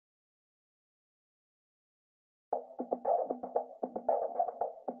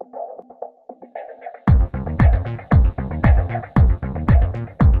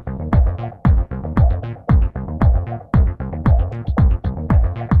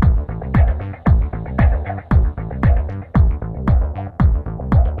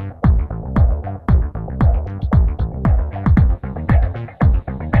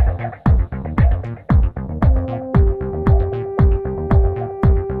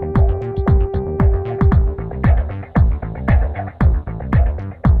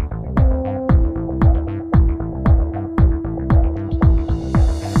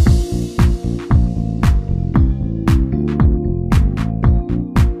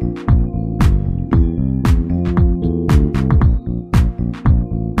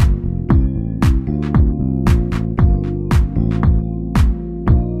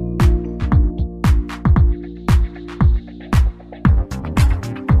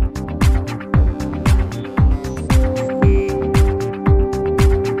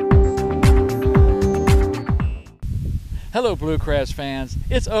Hello Bluegrass fans,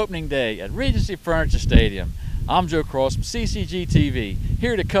 it's opening day at Regency Furniture Stadium. I'm Joe Cross from CCG TV,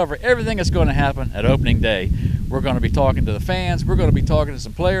 here to cover everything that's going to happen at opening day. We're going to be talking to the fans, we're going to be talking to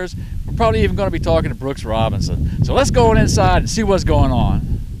some players, we're probably even going to be talking to Brooks Robinson. So let's go on inside and see what's going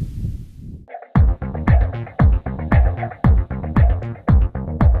on.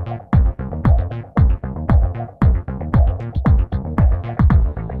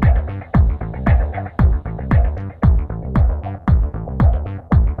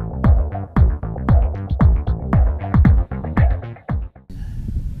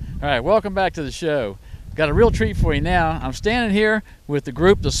 All right, welcome back to the show. Got a real treat for you now. I'm standing here with the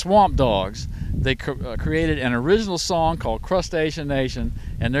group The Swamp Dogs. They created an original song called Crustacean Nation,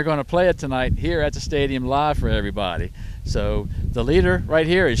 and they're going to play it tonight here at the stadium live for everybody. So the leader right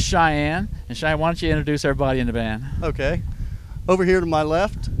here is Cheyenne. And Cheyenne, why don't you introduce everybody in the band? Okay. Over here to my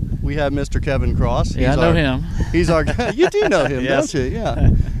left, we have Mr. Kevin Cross. Yeah, I know him. He's our you do know him, yes. Don't you? Yeah.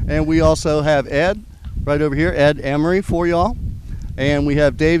 And we also have Ed right over here, Ed Emery for y'all. And we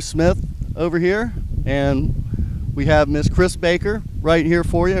have Dave Smith over here, and we have Miss Chris Baker right here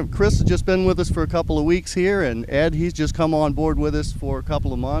for you. Chris has just been with us for a couple of weeks here, and Ed, he's just come on board with us for a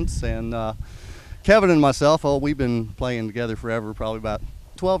couple of months. And Kevin and myself, we've been playing together forever, probably about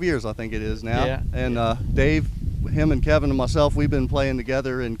 12 years, I think it is now. Yeah. And Dave, him and Kevin and myself, we've been playing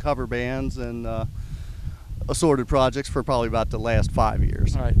together in cover bands and assorted projects for probably about the last 5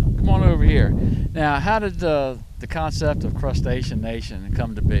 years. All right, come on over here. Now, how did the concept of Crustacean Nation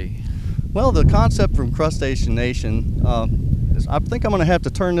come to be? Well, the concept from Crustacean Nation, I think I'm going to have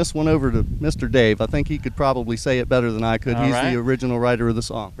to turn this one over to Mr. Dave. I think he could probably say it better than I could. All He's right. the original writer of the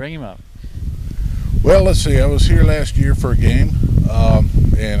song. Bring him up. Well, let's see. I was here last year for a game,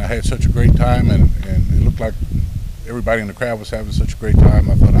 and I had such a great time, and it looked like everybody in the crowd was having such a great time.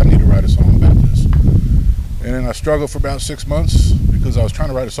 I thought I need to write a song about this. And then I struggled for about 6 months because I was trying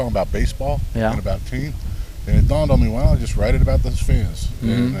to write a song about baseball and about team. And it dawned on me, well, I'll just write it about those fans.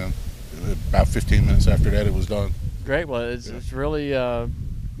 Mm-hmm. And about 15 minutes after that, it was done. Great. Well, it's really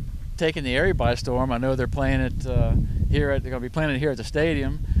taking the area by storm. I know they're playing it here. They're going to be playing it here at the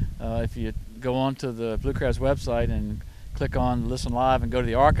stadium. If you go onto the Bluegrass website and click on Listen Live and go to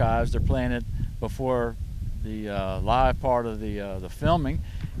the archives, they're playing it before the live part of the filming.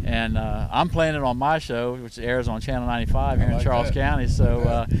 And I'm playing it on my show, which airs on Channel 95 here in Charles County.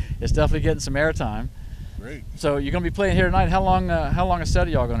 So it's definitely getting some airtime. Great. So you're going to be playing here tonight. How long a set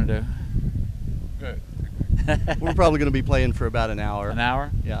are y'all going to do? Good. We're probably going to be playing for about an hour. An hour?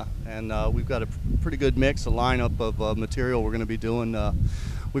 Yeah. And we've got a pretty good mix, a lineup of material we're going to be doing.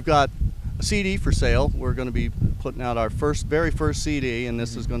 We've got a CD for sale. We're going to be putting out our very first CD, and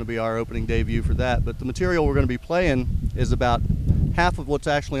this is going to be our opening debut for that. But the material we're going to be playing is about half of what's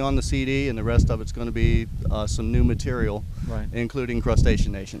actually on the CD, and the rest of it's going to be some new material, right, including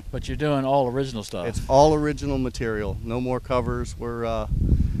Crustacean Nation. But you're doing all original stuff. It's all original material, no more covers. We're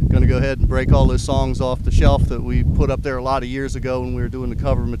going to go ahead and break all those songs off the shelf that we put up there a lot of years ago when we were doing the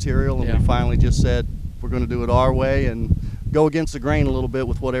cover material, and we finally just said we're going to do it our way and go against the grain a little bit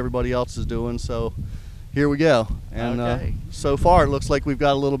with what everybody else is doing. So here we go. And so far it looks like we've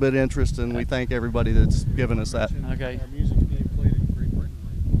got a little bit of interest, and we thank everybody that's given us that. Okay. Our music is being played in Great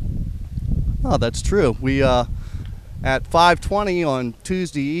Britain. Oh, that's true. We at 5:20 on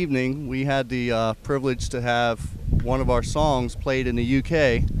Tuesday evening, we had the privilege to have one of our songs played in the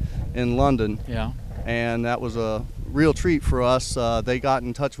UK in London. Yeah. And that was a real treat for us. They got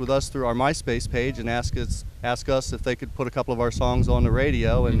in touch with us through our MySpace page and asked us if they could put a couple of our songs on the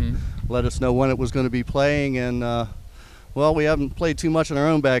radio and let us know when it was going to be playing. And well, we haven't played too much in our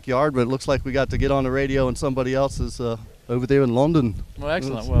own backyard, but it looks like we got to get on the radio in somebody else's over there in London. Well,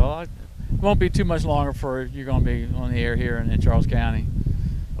 excellent. Well, it won't be too much longer for you're going to be on the air here in Charles County.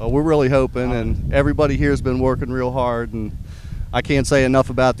 Well, we're really hoping, and everybody here has been working real hard, and I can't say enough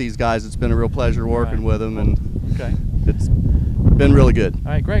about these guys. It's been a real pleasure working with them, and it's been really good.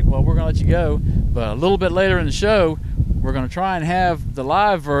 All right, great. Well, we're going to let you go, but a little bit later in the show, we're going to try and have the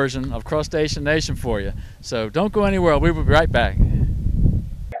live version of Crustacean Nation for you. So don't go anywhere. We will be right back.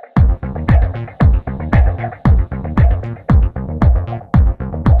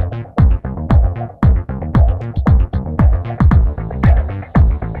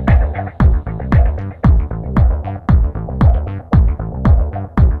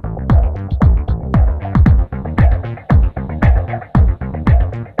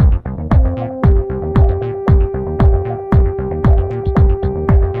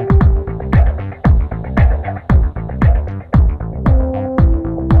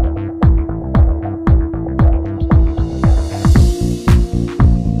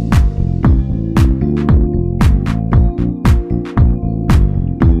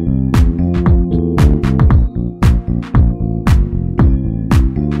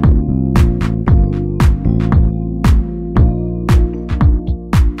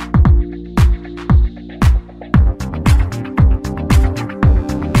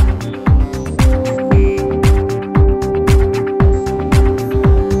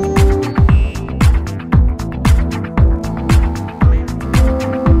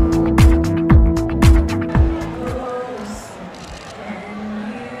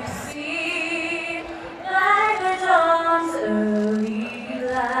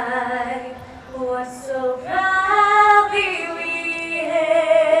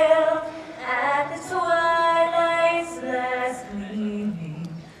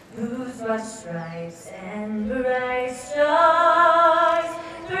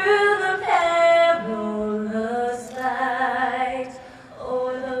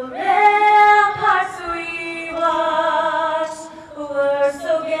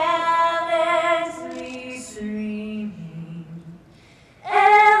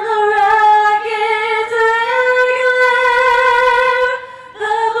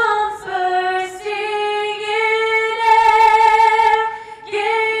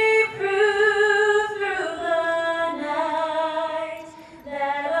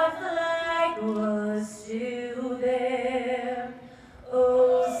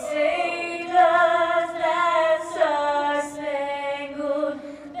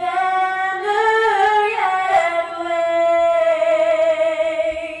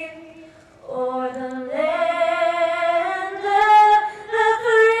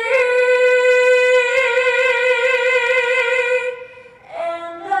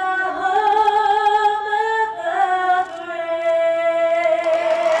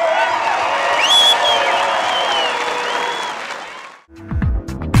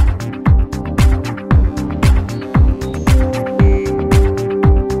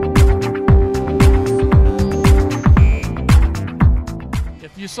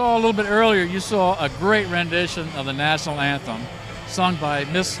 If you saw a little bit earlier, you saw a great rendition of the national anthem sung by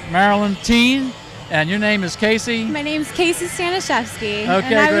Miss Marilyn Teen, and your name is Kasey? My name's Kasey Staniszewski, Okay,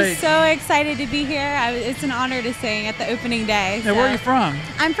 and I great. was so excited to be here. It's an honor to sing at the opening day. Now, where are you from?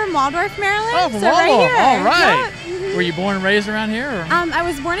 I'm from Waldorf, Maryland. Oh, from so right Waldorf. here. All right. Yeah. Mhm. Were you born and raised around here? Or? I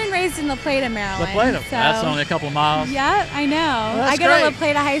was born and raised in La Plata, Maryland. La Plata. So. That's only a couple of miles. Yep, I know. Well, I go great. to La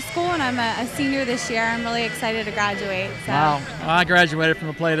Plata High School, and I'm a senior this year. I'm really excited to graduate. So. Wow. I graduated from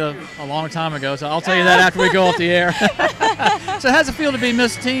La Plata a long time ago, so I'll tell you that after we go off the air. So how's it feel to be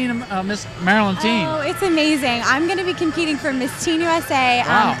Miss Teen, Miss Marilyn Teen? Oh, it's amazing. I'm going to be competing for Miss Teen USA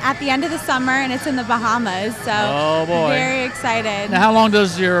Wow. at the end of the summer, and it's in the Bahamas. So Oh, boy. very excited. Now, how long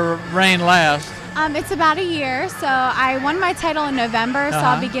does your reign last? It's about a year. So I won my title in November, so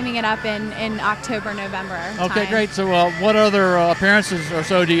I'll Uh-huh. be giving it up in October, November. Okay, time. great. So what other appearances or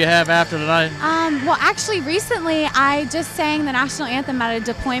so do you have after tonight? Well, actually, recently I just sang the national anthem at a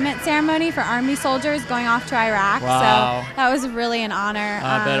deployment ceremony for Army soldiers going off to Iraq. Wow. So that was really an honor.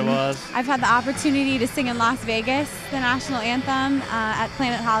 I bet it was. I've had the opportunity to sing in Las Vegas, the national anthem at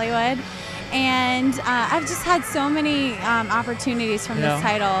Planet Hollywood. And I've just had so many opportunities from Yeah. this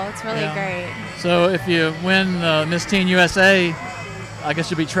title. It's really Yeah. great. So if you win Miss Teen USA, I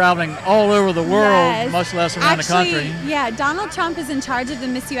guess you'll be traveling all over the world, Yes. much less around Actually, the country. yeah, Donald Trump is in charge of the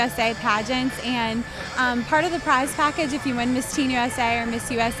Miss USA pageants, and part of the prize package, if you win Miss Teen USA or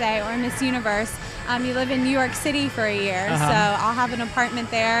Miss USA or Miss Universe, you live in New York City for a year. Uh-huh. So I'll have an apartment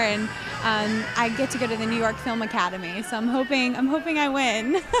there, and I get to go to the New York Film Academy. So I'm hoping I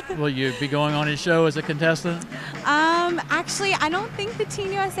win. Will you be going on his show as a contestant? Actually, I don't think the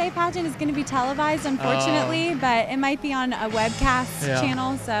Teen USA pageant is going to be televised, unfortunately, but it might be on a webcast Yeah.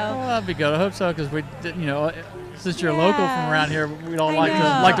 channel. So. Well, that'd be good. I hope so, because we, since you're local from Yeah. around here, we'd all I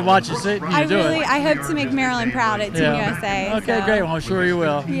know. like to watch you do it. I hope to make Maryland proud at Team USA. Okay, so. great. Well, I'm sure you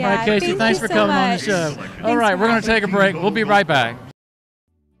will. Yeah, All right, Kasey, thank thanks you for so coming on the much. show. All Thanks right, for we're going to having take a break. We'll be right back.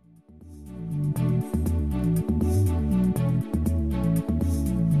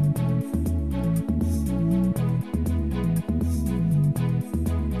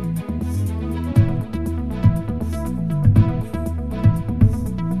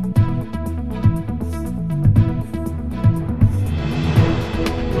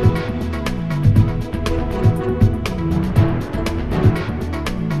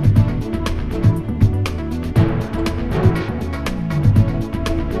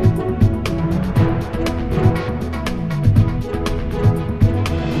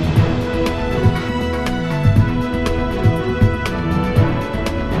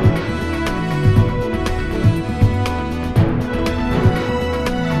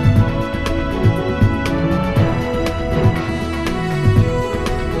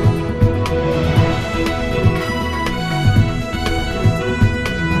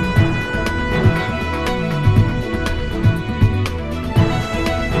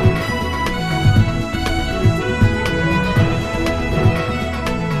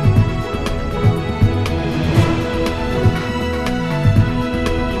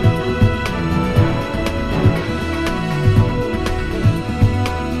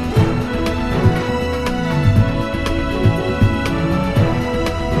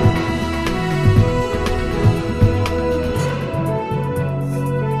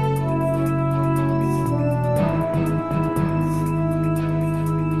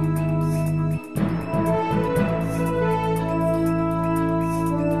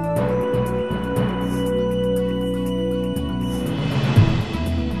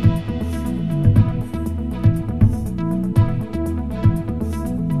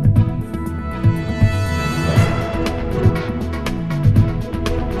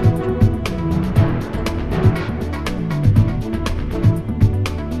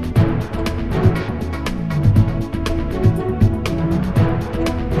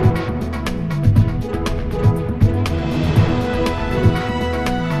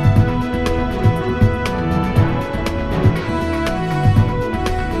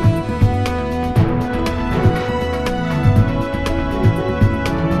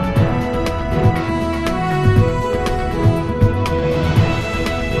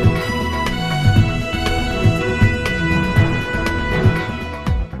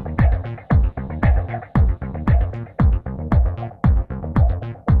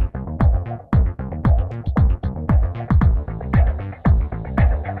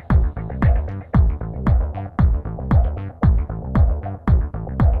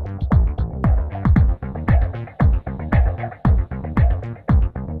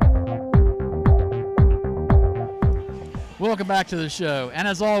 welcome back to the show. And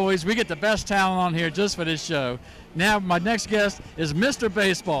as always, we get the best talent on here just for this show. Now, my next guest is Mr.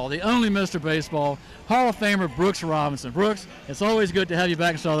 Baseball, the only Mr. Baseball, Hall of Famer Brooks Robinson. Brooks, it's always good to have you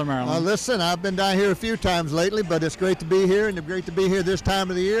back in Southern Maryland. Listen, I've been down here a few times lately, but it's great to be here, and it's great to be here this time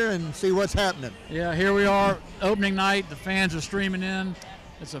of the year and see what's happening. Yeah, here we are, opening night. The fans are streaming in.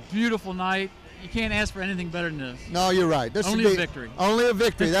 It's a beautiful night. You can't ask for anything better than this. No, you're right. Only a victory. Only a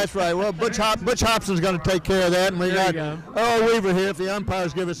victory, that's right. Well, Butch Hobson's going to take care of that, and we got Earl Weaver here. If the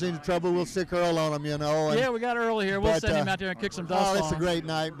umpires give us any trouble, we'll stick Earl on them, you know. Yeah, we got Earl here. We'll send him out there and kick some dust on it's him. a great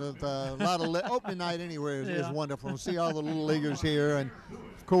night. With a lot of opening night anywhere is wonderful. We'll see all the little leaguers here, and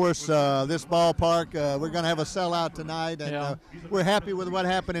of course, this ballpark, we're going to have a sellout tonight, and we're happy with what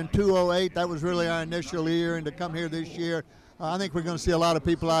happened in 2008. That was really our initial year, and to come here this year, I think we're going to see a lot of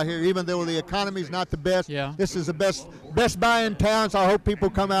people out here, even though the economy's not the best. Yeah. This is the best buy in town, so I hope people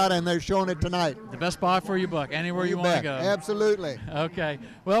come out, and they're showing it tonight. The best buy for your buck, anywhere you want to go. Absolutely. Okay.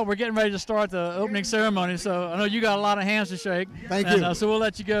 Well, we're getting ready to start the opening ceremony, so I know you got a lot of hands to shake. Thank you. So we'll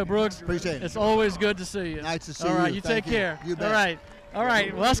let you go, Brooks. Appreciate it. It's always good to see you. Nice to see you. All right, you Thank take care. You bet. All right. All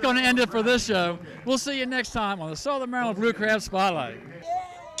right, well, that's going to end it for this show. We'll see you next time on the Southern Maryland Blue Crab Spotlight.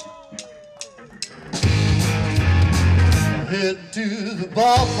 Head to the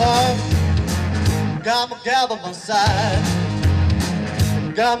ballpark, got my gal on my side,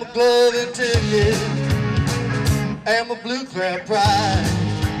 got my glove and ticket, and my blue crab pride.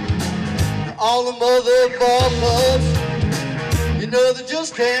 All the other ball clubs, you know they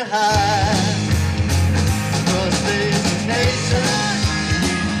just can't hide. Trust Nation Nation,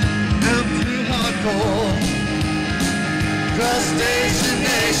 up to hardcore. Trust Nation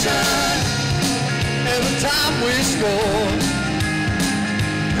Nation. Every time we score,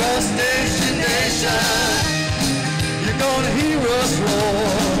 Trust Nation Nation, you're gonna hear us roar.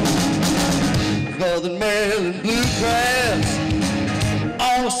 Northern Maryland Blue Crabs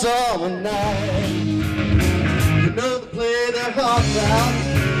on a summer night. You know they play their hearts out,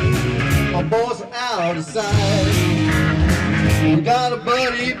 my boys are out of sight. We got a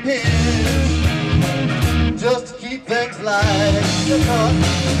buddy pin just to keep things light.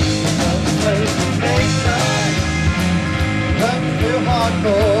 Nation, come feel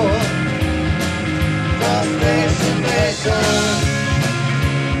hardcore. Trust Nation Nation,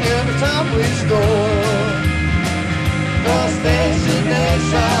 every time we score. Trust Nation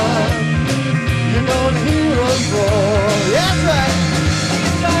Nation, you're gonna hear us roar. That's right.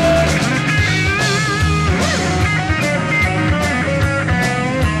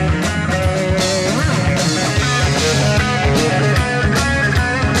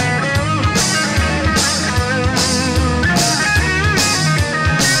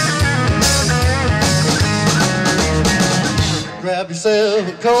 Grab yourself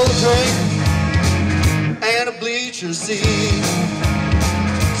a cold drink and a bleacher seat.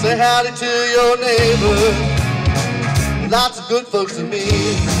 Say howdy to your neighbor, lots of good folks to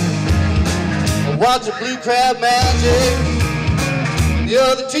meet. Watch the blue crab magic, the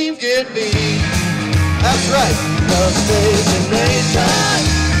other team get beat. That's right, Trust Nation Nation,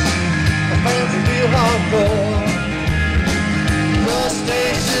 the fans will feel hardcore. Trust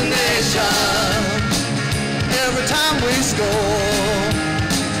Nation Nation, every time we score.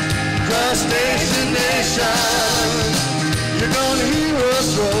 Trust Nation Nation, you're gonna hear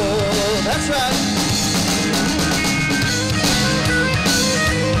us roar. That's right.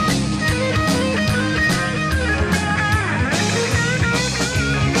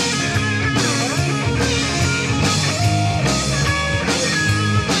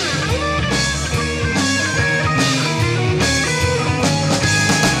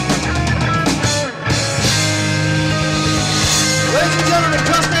 Ladies and gentlemen,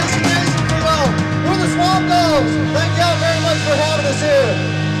 Trust Nation Nation, we're the Swamp Dogs. Thank y'all very much for having us here.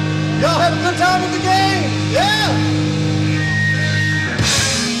 Y'all have a good time with the game.